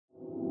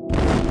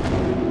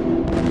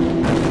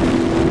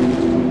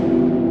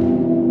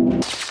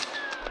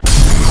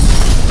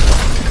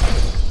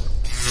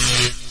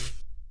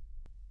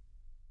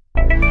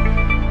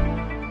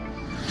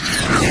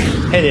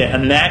Siedi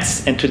and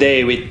Max, and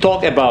today we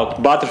talk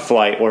about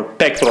butterfly or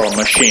pectoral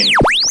machine.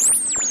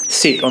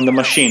 Sit on the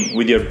machine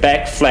with your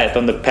back flat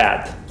on the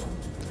pad.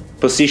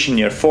 Position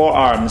your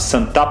forearms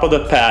on top of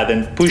the pad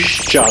and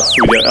push just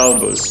with your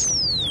elbows.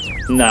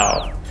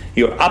 Now,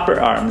 your upper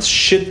arms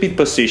should be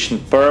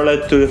positioned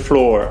parallel to the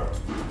floor.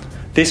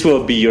 This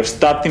will be your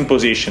starting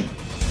position.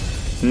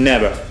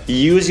 Never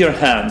use your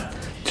hand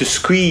to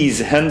squeeze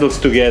handles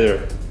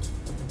together.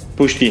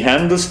 Push the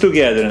handles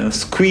together and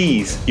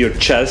squeeze your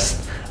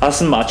chest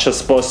as much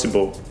as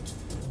possible.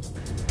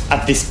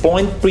 At this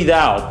point, breathe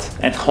out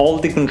and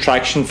hold the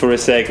contraction for a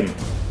second.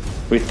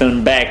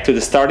 Return back to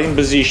the starting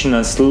position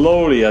as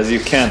slowly as you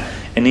can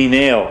and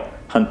inhale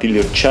until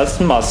your chest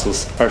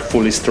muscles are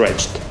fully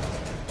stretched.